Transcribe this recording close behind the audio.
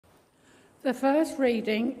The first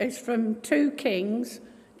reading is from 2 Kings,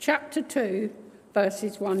 chapter 2,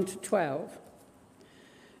 verses 1 to 12.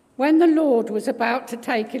 When the Lord was about to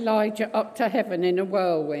take Elijah up to heaven in a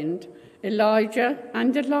whirlwind, Elijah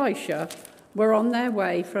and Elisha were on their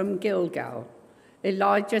way from Gilgal.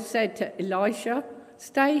 Elijah said to Elisha,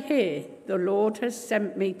 "Stay here, the Lord has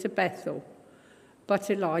sent me to Bethel." But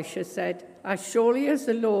Elisha said, "As surely as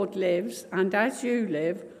the Lord lives, and as you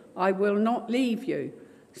live, I will not leave you."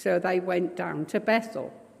 So they went down to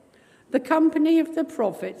Bethel. The company of the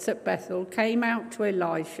prophets at Bethel came out to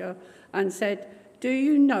Elisha and said, "Do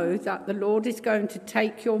you know that the Lord is going to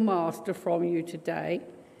take your master from you today?"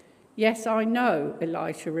 "Yes, I know,"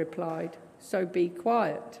 Elisha replied, "so be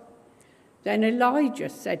quiet." Then Elijah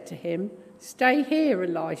said to him, "Stay here,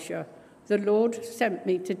 Elisha, the Lord sent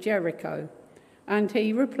me to Jericho." And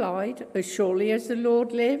he replied, "As surely as the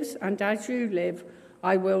Lord lives, and as you live,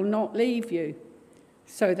 I will not leave you."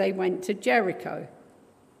 So they went to Jericho.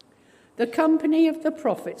 The company of the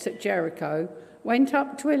prophets at Jericho went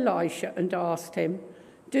up to Elisha and asked him,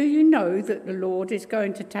 "Do you know that the Lord is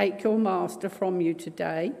going to take your master from you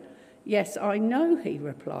today?" "Yes, I know," he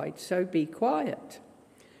replied, "so be quiet."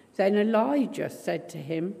 Then Elijah said to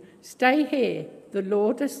him, "Stay here, the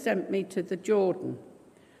Lord has sent me to the Jordan."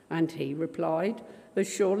 And he replied, "As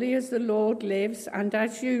surely as the Lord lives, and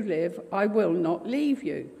as you live, I will not leave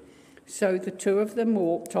you." So the two of them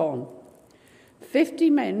walked on. 50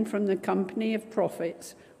 men from the company of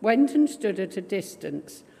prophets went and stood at a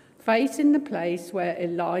distance, facing the place where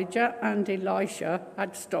Elijah and Elisha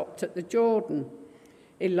had stopped at the Jordan.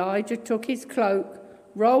 Elijah took his cloak,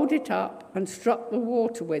 rolled it up, and struck the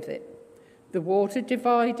water with it. The water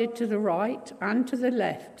divided to the right and to the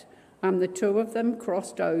left, and the two of them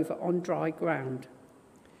crossed over on dry ground.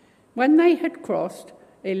 When they had crossed,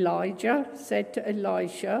 Elijah said to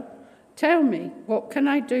Elisha, "Tell me, what can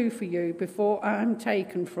I do for you before I am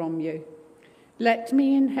taken from you?" "Let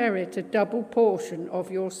me inherit a double portion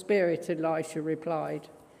of your spirit," Elisha replied.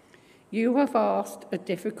 "You have asked a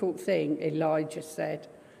difficult thing," Elijah said.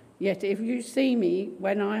 "Yet if you see me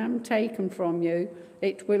when I am taken from you,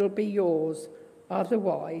 it will be yours.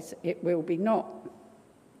 Otherwise, it will not.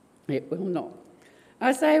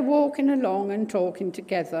 As they were walking along and talking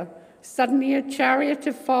together, suddenly a chariot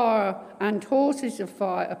of fire and horses of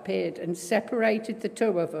fire appeared and separated the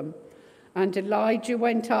two of them. And Elijah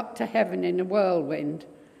went up to heaven in a whirlwind.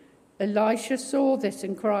 Elisha saw this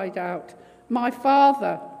and cried out, my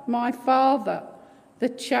father, the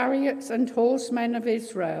chariots and horsemen of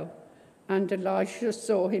Israel." And Elisha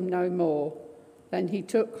saw him no more. Then he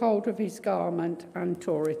took hold of his garment and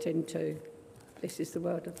tore it in two. This is the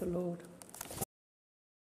word of the Lord.